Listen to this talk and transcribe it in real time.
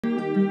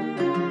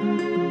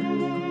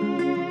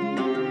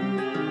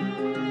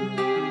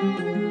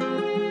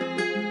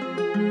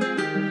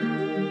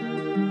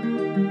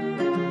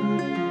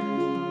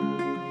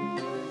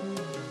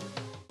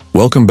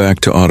Welcome back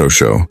to Auto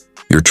Show,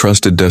 your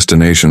trusted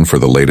destination for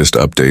the latest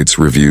updates,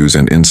 reviews,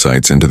 and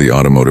insights into the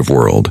automotive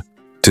world.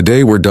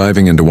 Today we're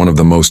diving into one of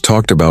the most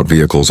talked about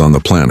vehicles on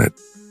the planet,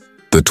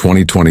 the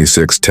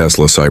 2026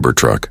 Tesla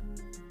Cybertruck.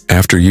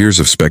 After years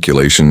of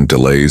speculation,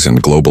 delays,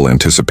 and global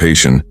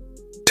anticipation,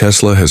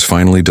 Tesla has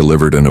finally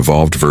delivered an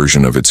evolved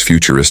version of its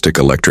futuristic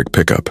electric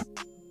pickup.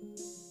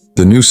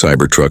 The new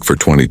Cybertruck for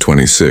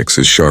 2026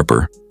 is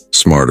sharper,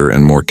 smarter,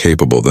 and more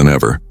capable than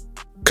ever,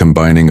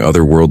 combining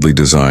otherworldly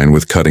design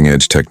with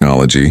cutting-edge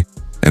technology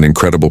and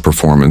incredible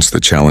performance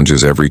that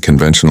challenges every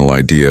conventional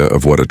idea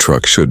of what a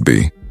truck should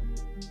be.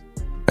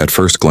 At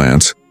first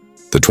glance,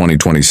 the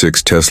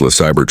 2026 Tesla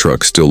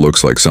Cybertruck still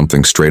looks like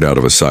something straight out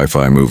of a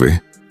sci-fi movie.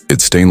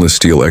 Its stainless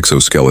steel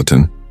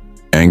exoskeleton,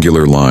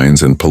 angular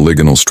lines, and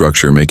polygonal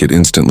structure make it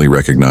instantly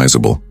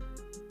recognizable.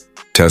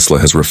 Tesla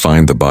has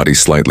refined the body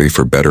slightly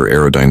for better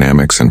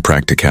aerodynamics and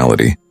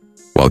practicality,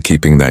 while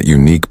keeping that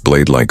unique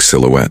blade-like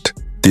silhouette.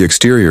 The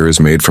exterior is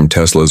made from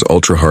Tesla's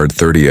ultra-hard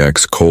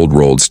 30X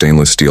cold-rolled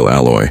stainless steel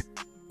alloy,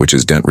 which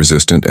is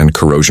dent-resistant and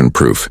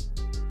corrosion-proof,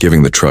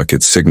 giving the truck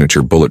its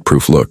signature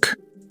bulletproof look.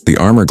 The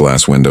armor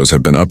glass windows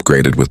have been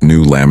upgraded with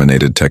new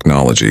laminated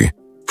technology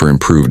for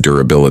improved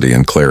durability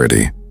and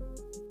clarity.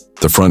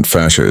 The front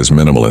fascia is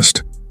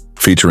minimalist,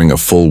 featuring a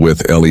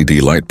full-width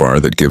LED light bar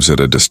that gives it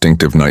a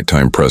distinctive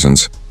nighttime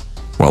presence,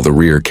 while the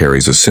rear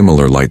carries a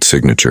similar light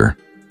signature.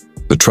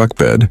 The truck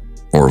bed,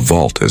 or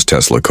vault as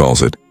Tesla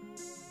calls it,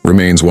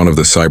 remains one of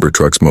the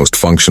Cybertruck's most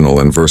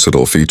functional and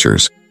versatile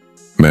features.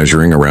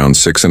 Measuring around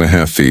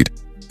 6.5 feet,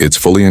 it's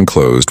fully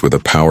enclosed with a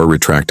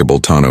power-retractable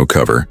tonneau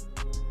cover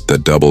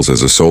that doubles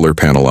as a solar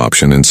panel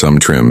option in some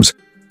trims,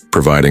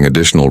 providing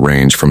additional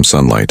range from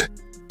sunlight.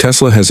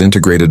 Tesla has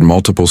integrated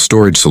multiple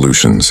storage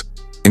solutions,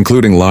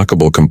 including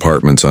lockable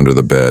compartments under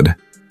the bed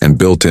and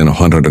built-in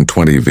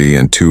 120V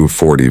and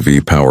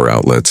 240V power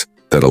outlets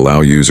that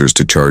allow users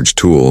to charge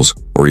tools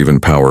or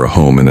even power a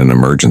home in an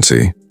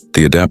emergency.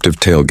 The adaptive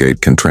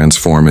tailgate can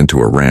transform into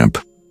a ramp,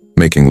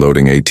 making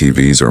loading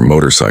ATVs or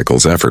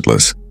motorcycles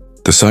effortless.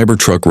 The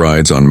Cybertruck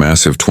rides on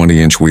massive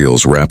 20-inch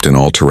wheels wrapped in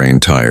all-terrain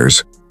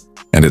tires,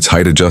 and its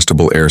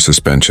height-adjustable air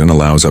suspension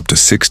allows up to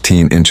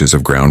 16 inches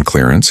of ground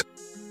clearance,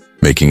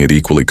 making it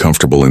equally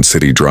comfortable in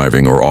city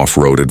driving or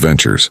off-road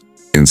adventures.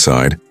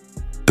 Inside,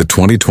 the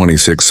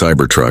 2026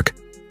 Cybertruck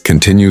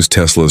continues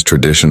Tesla's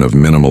tradition of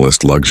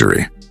minimalist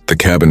luxury. The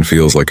cabin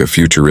feels like a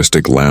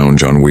futuristic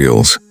lounge on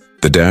wheels.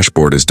 The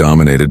dashboard is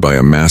dominated by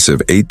a massive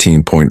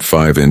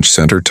 18.5-inch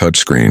center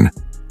touchscreen,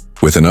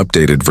 with an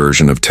updated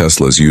version of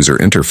Tesla's user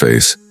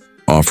interface,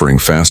 offering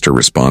faster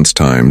response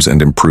times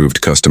and improved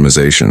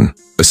customization.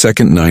 A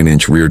second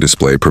 9-inch rear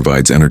display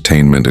provides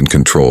entertainment and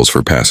controls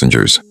for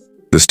passengers.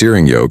 The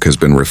steering yoke has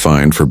been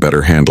refined for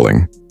better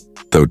handling,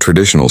 though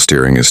traditional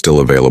steering is still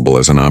available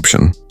as an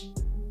option.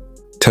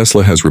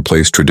 Tesla has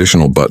replaced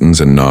traditional buttons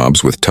and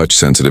knobs with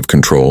touch-sensitive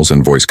controls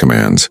and voice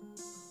commands.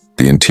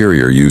 The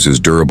interior uses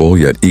durable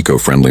yet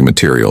eco-friendly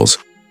materials,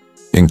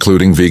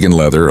 including vegan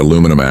leather,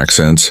 aluminum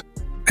accents,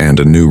 and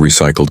a new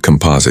recycled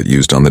composite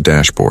used on the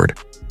dashboard.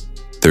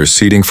 There's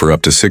seating for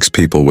up to 6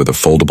 people with a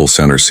foldable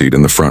center seat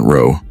in the front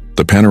row.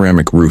 The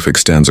panoramic roof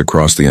extends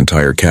across the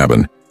entire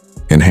cabin,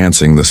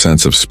 enhancing the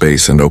sense of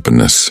space and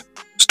openness.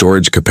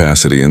 Storage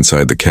capacity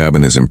inside the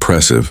cabin is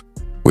impressive,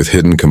 with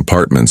hidden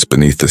compartments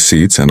beneath the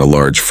seats and a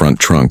large front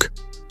trunk,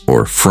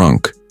 or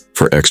frunk,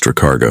 for extra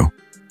cargo.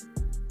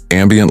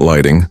 Ambient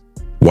lighting,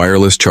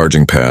 wireless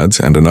charging pads,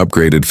 and an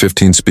upgraded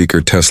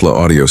 15-speaker Tesla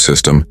audio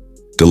system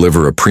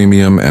deliver a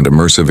premium and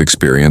immersive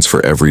experience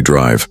for every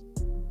drive.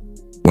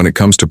 When it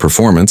comes to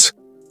performance,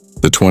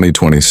 the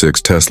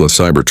 2026 Tesla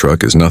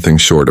Cybertruck is nothing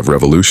short of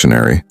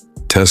revolutionary.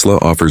 Tesla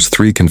offers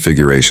 3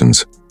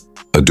 configurations: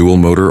 a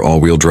dual-motor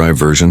all-wheel drive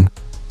version,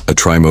 a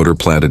tri-motor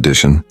Plaid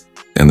edition,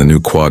 and the new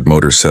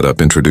quad-motor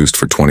setup introduced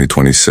for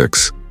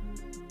 2026.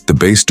 The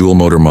base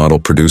dual-motor model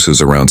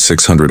produces around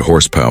 600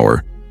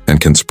 horsepower and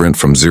can sprint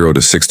from 0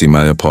 to 60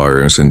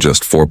 mph in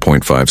just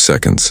 4.5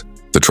 seconds.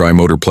 The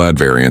tri-motor Plaid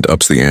variant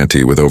ups the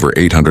ante with over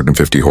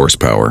 850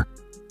 horsepower,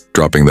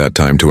 dropping that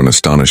time to an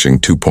astonishing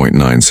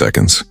 2.9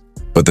 seconds.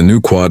 But the new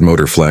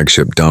quad-motor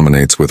flagship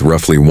dominates with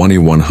roughly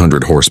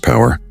 100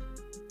 horsepower,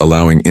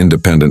 allowing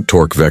independent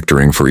torque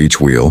vectoring for each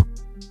wheel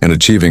and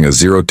achieving a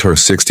 0 to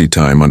 60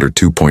 time under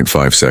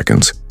 2.5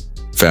 seconds,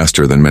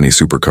 faster than many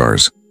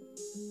supercars.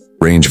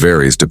 Range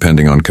varies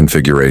depending on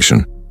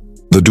configuration.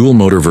 The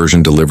dual-motor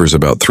version delivers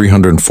about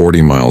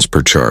 340 miles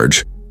per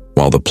charge,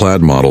 while the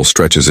Plaid model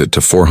stretches it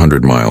to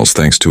 400 miles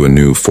thanks to a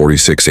new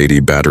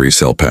 4680 battery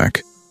cell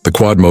pack. The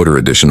quad-motor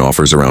edition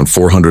offers around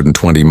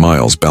 420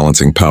 miles,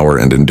 balancing power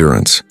and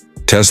endurance.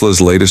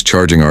 Tesla's latest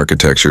charging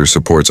architecture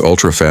supports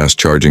ultra-fast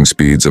charging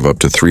speeds of up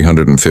to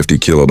 350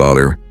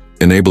 kWh,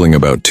 enabling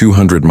about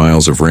 200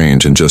 miles of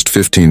range in just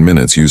 15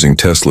 minutes using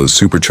Tesla's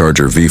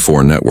Supercharger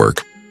V4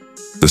 network.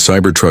 The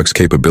Cybertruck's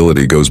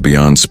capability goes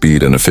beyond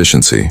speed and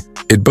efficiency.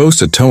 It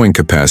boasts a towing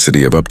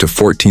capacity of up to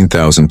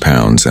 14,000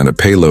 pounds and a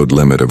payload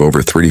limit of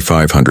over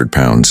 3,500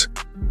 pounds.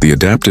 The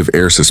adaptive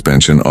air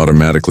suspension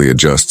automatically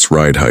adjusts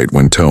ride height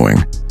when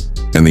towing,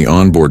 and the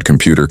onboard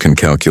computer can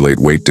calculate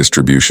weight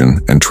distribution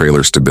and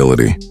trailer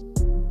stability.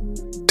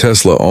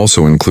 Tesla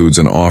also includes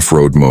an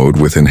off-road mode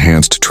with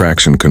enhanced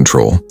traction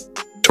control,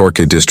 torque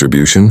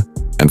distribution,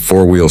 and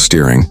four-wheel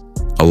steering,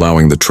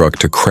 allowing the truck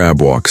to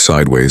crab walk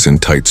sideways in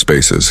tight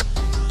spaces,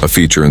 a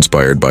feature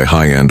inspired by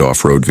high-end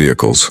off-road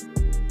vehicles.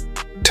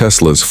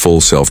 Tesla's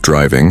full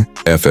self-driving,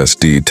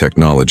 FSD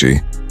technology,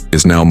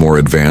 is now more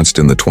advanced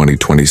in the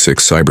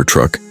 2026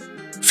 Cybertruck,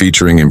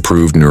 featuring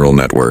improved neural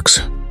networks,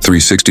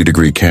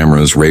 360-degree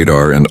cameras,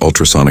 radar, and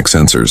ultrasonic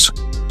sensors.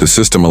 The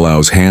system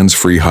allows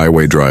hands-free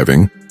highway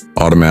driving,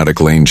 automatic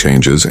lane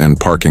changes, and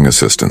parking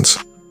assistance.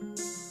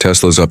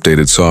 Tesla's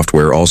updated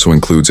software also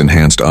includes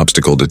enhanced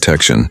obstacle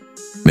detection,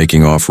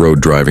 making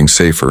off-road driving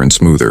safer and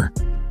smoother.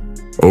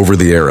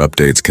 Over-the-air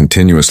updates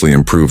continuously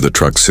improve the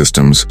truck's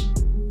systems,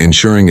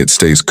 ensuring it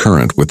stays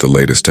current with the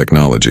latest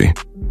technology.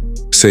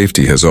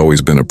 Safety has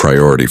always been a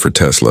priority for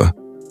Tesla,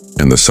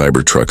 and the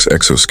Cybertruck's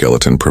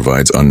exoskeleton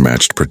provides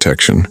unmatched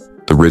protection.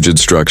 The rigid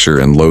structure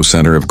and low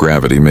center of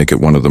gravity make it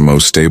one of the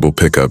most stable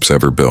pickups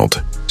ever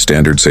built.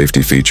 Standard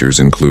safety features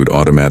include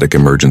automatic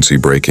emergency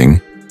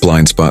braking,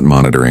 blind spot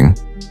monitoring,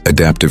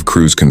 adaptive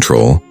cruise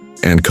control,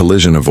 and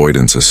collision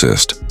avoidance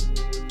assist.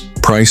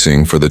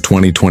 Pricing for the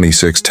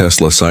 2026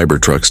 Tesla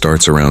Cybertruck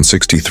starts around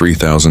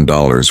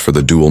 $63,000 for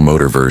the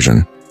dual-motor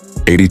version,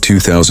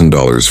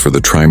 $82,000 for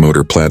the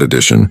tri-motor Plaid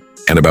edition,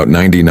 and about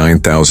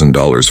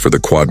 $99,000 for the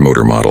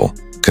quad-motor model.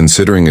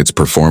 Considering its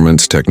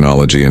performance,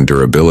 technology, and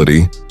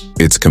durability,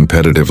 it's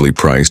competitively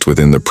priced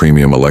within the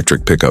premium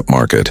electric pickup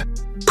market.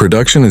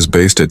 Production is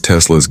based at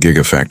Tesla's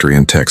Gigafactory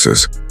in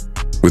Texas,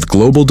 with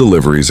global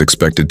deliveries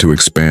expected to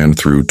expand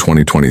through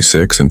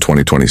 2026 and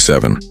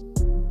 2027.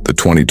 The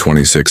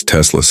 2026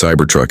 Tesla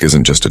Cybertruck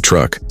isn't just a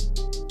truck.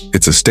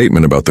 It's a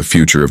statement about the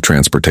future of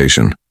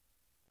transportation.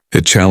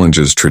 It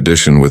challenges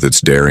tradition with its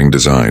daring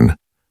design,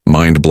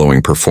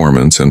 mind-blowing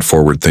performance, and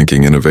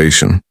forward-thinking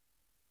innovation.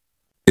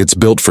 It's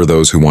built for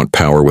those who want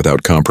power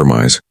without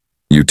compromise,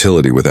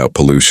 utility without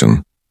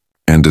pollution,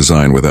 and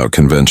design without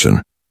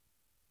convention.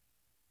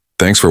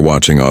 Thanks for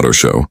watching Auto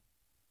Show.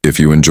 If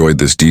you enjoyed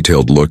this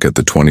detailed look at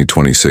the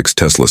 2026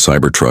 Tesla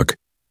Cybertruck,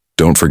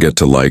 don't forget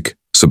to like,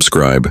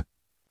 subscribe,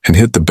 and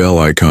hit the bell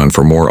icon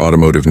for more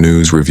automotive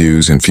news,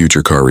 reviews, and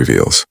future car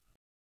reveals.